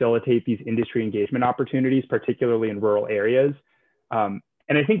to facilitate these industry engagement opportunities, particularly in rural areas. And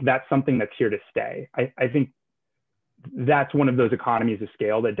I think that's something that's here to stay. I think that's one of those economies of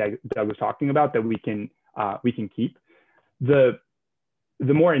scale that Doug was talking about that we can keep.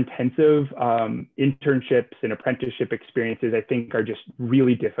 The more intensive internships and apprenticeship experiences, I think, are just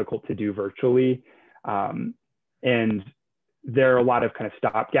really difficult to do virtually. And there are a lot of kind of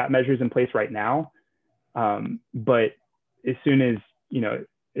stopgap measures in place right now. But as soon as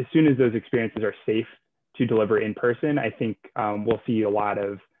those experiences are safe to deliver in person, I think we'll see a lot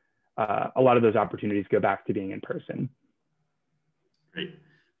of those opportunities go back to being in person. Great,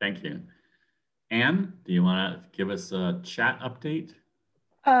 thank you. Anne, do you want to give us a chat update?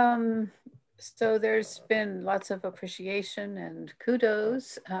 So there's been lots of appreciation and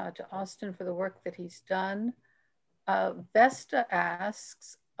kudos to Austin for the work that he's done. Vesta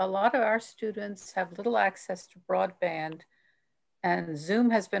asks, a lot of our students have little access to broadband, and Zoom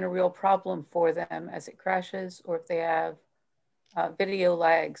has been a real problem for them as it crashes or if they have video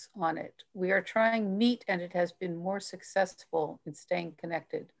lags on it. We are trying Meet and it has been more successful in staying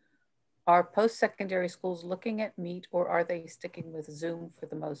connected. Are post-secondary schools looking at Meet or are they sticking with Zoom for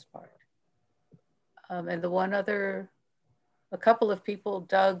the most part? And a couple of people,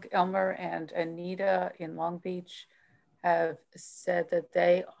 Doug, Elmer, and Anita in Long Beach, have said that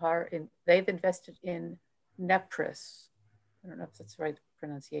they've invested in Nepris. I don't know if that's the right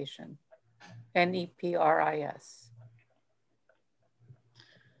pronunciation. NEPRIS.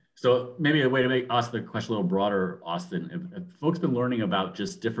 So maybe a way to ask the question a little broader, Austin, have folks been learning about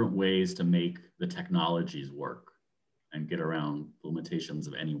just different ways to make the technologies work and get around the limitations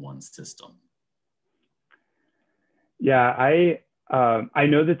of any one system? Yeah, I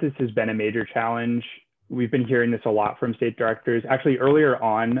know that this has been a major challenge. We've been hearing this a lot from state directors. Actually, earlier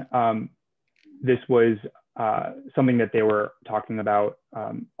on, this was something that they were talking about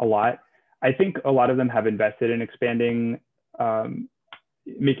a lot. I think a lot of them have invested in expanding,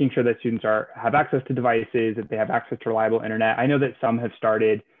 making sure that students have access to devices, that they have access to reliable internet. I know that some have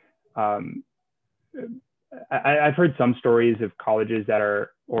started, I've heard some stories of colleges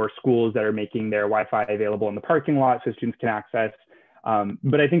or schools that are making their Wi-Fi available in the parking lot so students can access.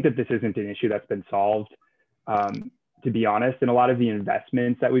 But I think that this isn't an issue that's been solved, to be honest. And a lot of the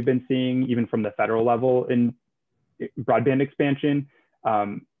investments that we've been seeing, even from the federal level in broadband expansion,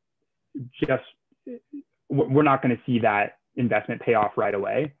 we're not going to see that investment pay off right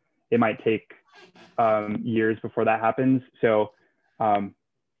away. It might take years before that happens. So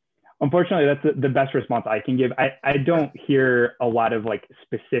unfortunately, that's the best response I can give. I don't hear a lot of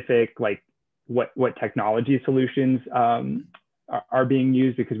specific what technology solutions are being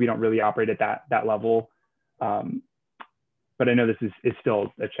used because we don't really operate at that level. But I know this is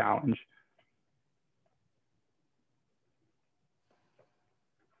still a challenge.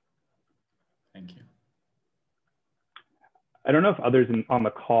 Thank you. I don't know if others on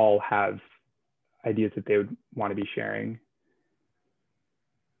the call have ideas that they would want to be sharing.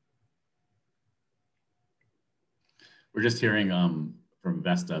 We're just hearing from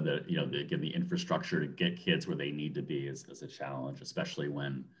Vesta that the infrastructure to get kids where they need to be is a challenge, especially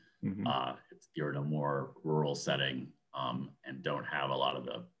when you're in a more rural setting and don't have a lot of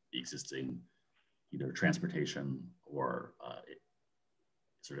the existing either transportation or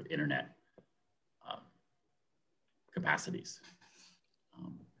sort of internet capacities.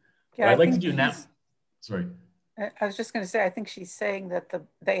 Yeah, what I'd like to do now. Sorry. I was just going to say, I think she's saying that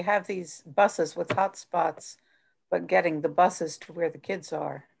they have these buses with hotspots, but getting the buses to where the kids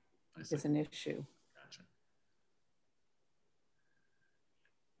are is an issue. Gotcha.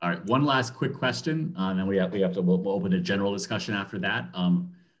 All right, one last quick question, and then we'll open a general discussion after that.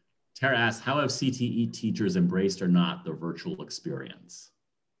 Tara asks, how have CTE teachers embraced or not the virtual experience?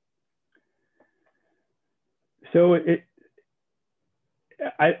 So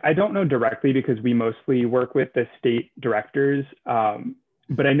I don't know directly because we mostly work with the state directors,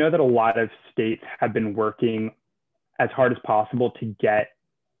 but I know that a lot of states have been working as hard as possible to get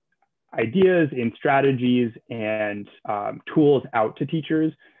ideas and strategies and tools out to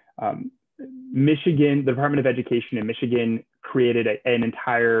teachers. Michigan, the Department of Education in Michigan created an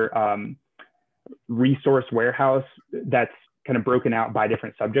entire resource warehouse that's kind of broken out by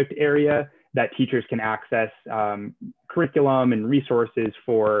different subject area that teachers can access curriculum and resources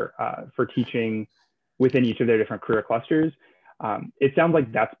for teaching within each of their different career clusters. It sounds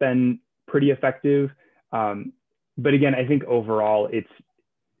like that's been pretty effective. But again, I think overall,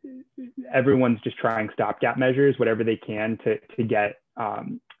 everyone's just trying stopgap measures, whatever they can to get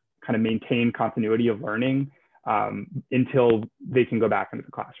kind of maintain continuity of learning until they can go back into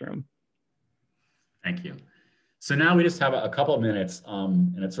the classroom. Thank you. So now we just have a couple of minutes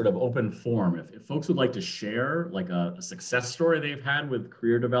and it's sort of open forum. If folks would like to share like a success story they've had with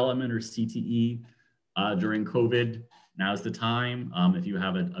career development or CTE during COVID, now's the time. If you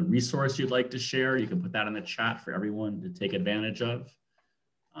have a resource you'd like to share, you can put that in the chat for everyone to take advantage of.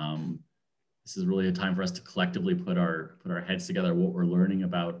 This is really a time for us to collectively put our heads together, what we're learning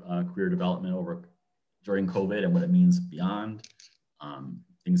about career development during COVID and what it means beyond,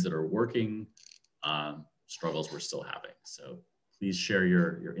 things that are working, struggles we're still having. So please share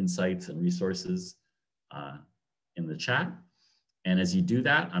your insights and resources in the chat. And as you do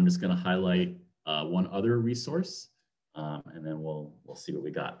that, I'm just going to highlight one other resource, and then we'll see what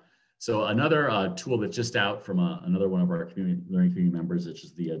we got. So another tool that's just out from another one of our learning community members, which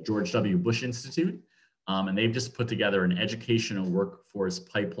is the George W. Bush Institute. And they've just put together an educational workforce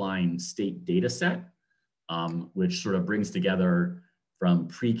pipeline state data set, which sort of brings together from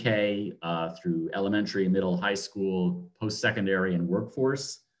pre-K through elementary, middle, high school, post-secondary, and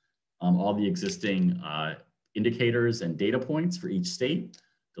workforce, all the existing indicators and data points for each state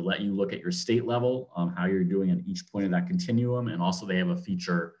to let you look at your state level, how you're doing at each point of that continuum. And also they have a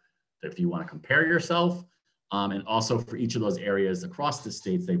feature that if you want to compare yourself, and also for each of those areas across the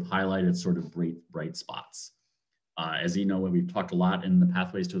states, they've highlighted sort of bright spots. As you know, we've talked a lot in the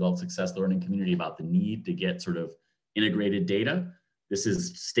Pathways to Adult Success learning community about the need to get sort of integrated data. This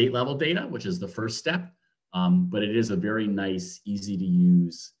is state level data, which is the first step, but it is a very nice, easy to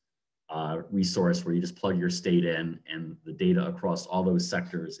use resource where you just plug your state in and the data across all those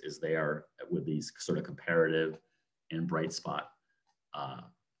sectors is there with these sort of comparative and bright spot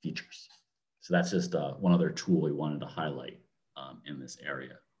features. So that's just one other tool we wanted to highlight in this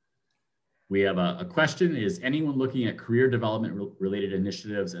area. We have a question: is anyone looking at career development related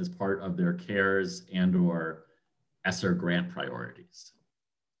initiatives as part of their CARES and/or ESSER grant priorities?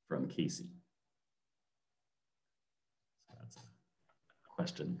 From Casey. So that's a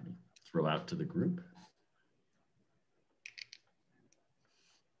question we throw out to the group.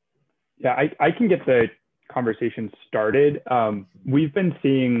 Yeah, I can get the conversation started. We've been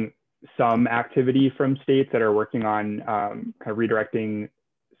seeing some activity from states that are working on kind of redirecting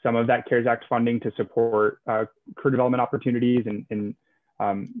some of that CARES Act funding to support career development opportunities in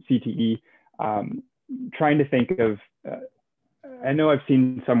CTE. Trying to think of, I know I've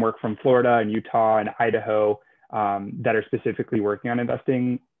seen some work from Florida and Utah and Idaho that are specifically working on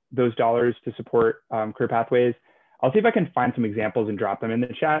investing those dollars to support career pathways. I'll see if I can find some examples and drop them in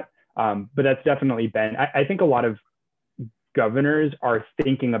the chat. But that's definitely been, I think a lot of governors are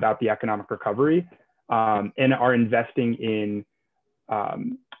thinking about the economic recovery and are investing in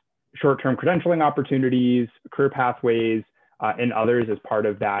short-term credentialing opportunities, career pathways, and others as part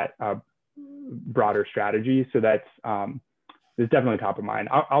of that broader strategy. So that's definitely top of mind.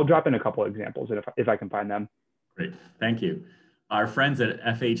 I'll drop in a couple of examples if I can find them. Great, thank you. Our friends at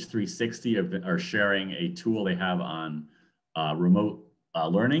FH360 are sharing a tool they have on remote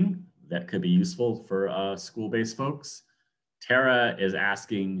learning that could be useful for school-based folks. Tara is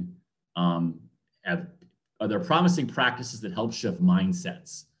asking, are there promising practices that help shift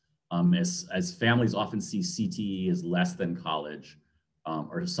mindsets? As families often see CTE as less than college,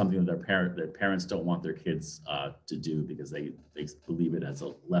 or something that their parents don't want their kids to do because they believe it has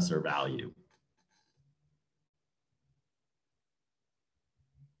a lesser value.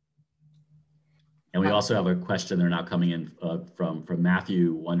 And we also have a question, they're now coming in from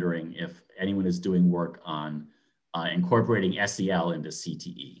Matthew, wondering if anyone is doing work on incorporating SEL into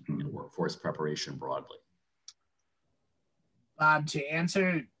CTE and workforce preparation broadly. Bob, to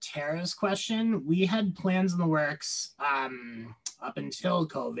answer Tara's question, we had plans in the works up until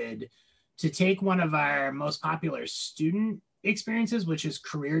COVID to take one of our most popular student experiences, which is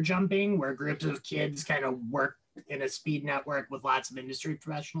career jumping, where groups of kids kind of work in a speed network with lots of industry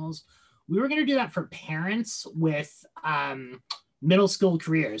professionals. We were going to do that for parents with middle school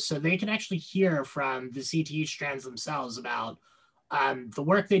careers, so they can actually hear from the CTE strands themselves about the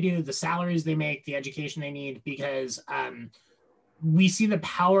work they do, the salaries they make, the education they need, because we see the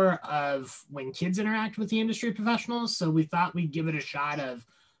power of when kids interact with the industry professionals. So we thought we'd give it a shot of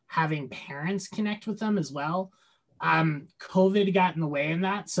having parents connect with them as well. COVID got in the way in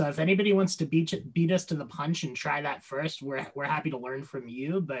that. So if anybody wants to beat us to the punch and try that first, we're happy to learn from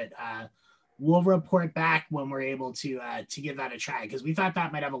you, but we'll report back when we're able to give that a try, because we thought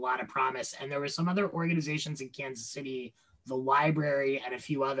that might have a lot of promise. And there were some other organizations in Kansas City, the library, and a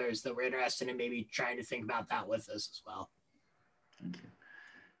few others that were interested in maybe trying to think about that with us as well. Thank you.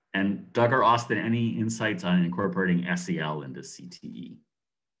 And Doug or Austin, any insights on incorporating SEL into CTE?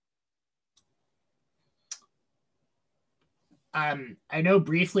 I know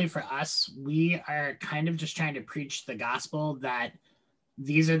briefly for us, we are kind of just trying to preach the gospel that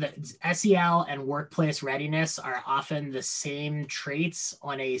these are the SEL and workplace readiness are often the same traits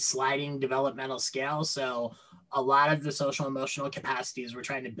on a sliding developmental scale. So a lot of the social emotional capacities we're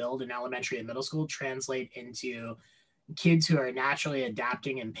trying to build in elementary and middle school translate into kids who are naturally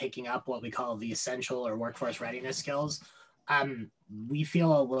adapting and picking up what we call the essential or workforce readiness skills. We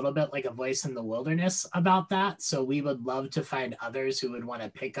feel a little bit like a voice in the wilderness about that. So we would love to find others who would want to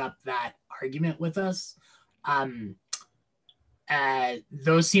pick up that argument with us.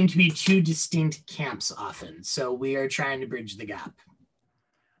 Those seem to be two distinct camps often. So we are trying to bridge the gap.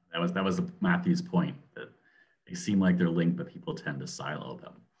 That was Matthew's point, that they seem like they're linked, but people tend to silo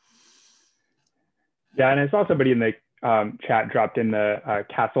them. Yeah, and I saw somebody in the chat dropped in the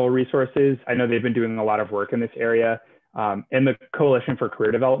Castle resources. I know they've been doing a lot of work in this area, and the Coalition for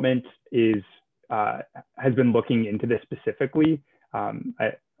Career Development has been looking into this specifically.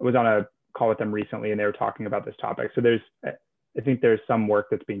 I was on a call with them recently, and they were talking about this topic. So I think there's some work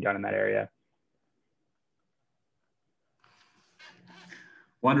that's being done in that area.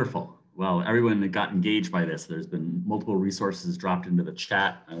 Wonderful. Well, everyone that got engaged by this, there's been multiple resources dropped into the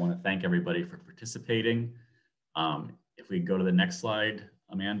chat. I want to thank everybody for participating. If we go to the next slide,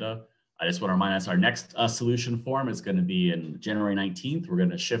 Amanda, I just want to remind us our next solution forum is going to be in January 19th. We're going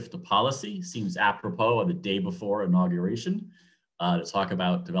to shift to policy. Seems apropos of the day before inauguration to talk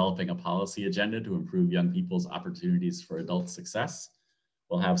about developing a policy agenda to improve young people's opportunities for adult success.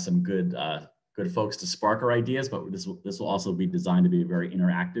 We'll have some good folks to spark our ideas, but this will also be designed to be a very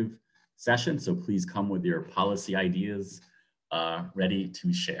interactive session. So please come with your policy ideas ready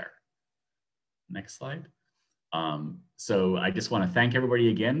to share. Next slide. So I just want to thank everybody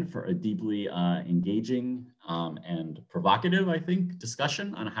again for a deeply engaging and provocative, I think,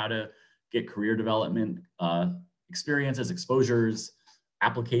 discussion on how to get career development experiences, exposures,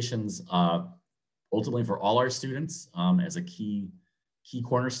 applications, ultimately for all our students as a key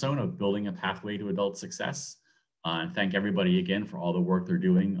cornerstone of building a pathway to adult success. And thank everybody again for all the work they're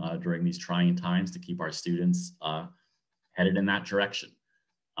doing during these trying times to keep our students headed in that direction.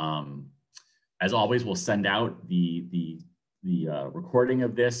 As always, we'll send out the recording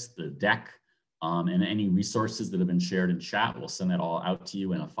of this, the deck, and any resources that have been shared in chat. We'll send that all out to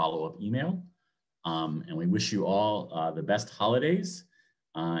you in a follow-up email. And we wish you all the best holidays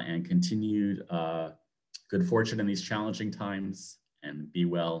and continued good fortune in these challenging times, and be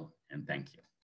well, and thank you.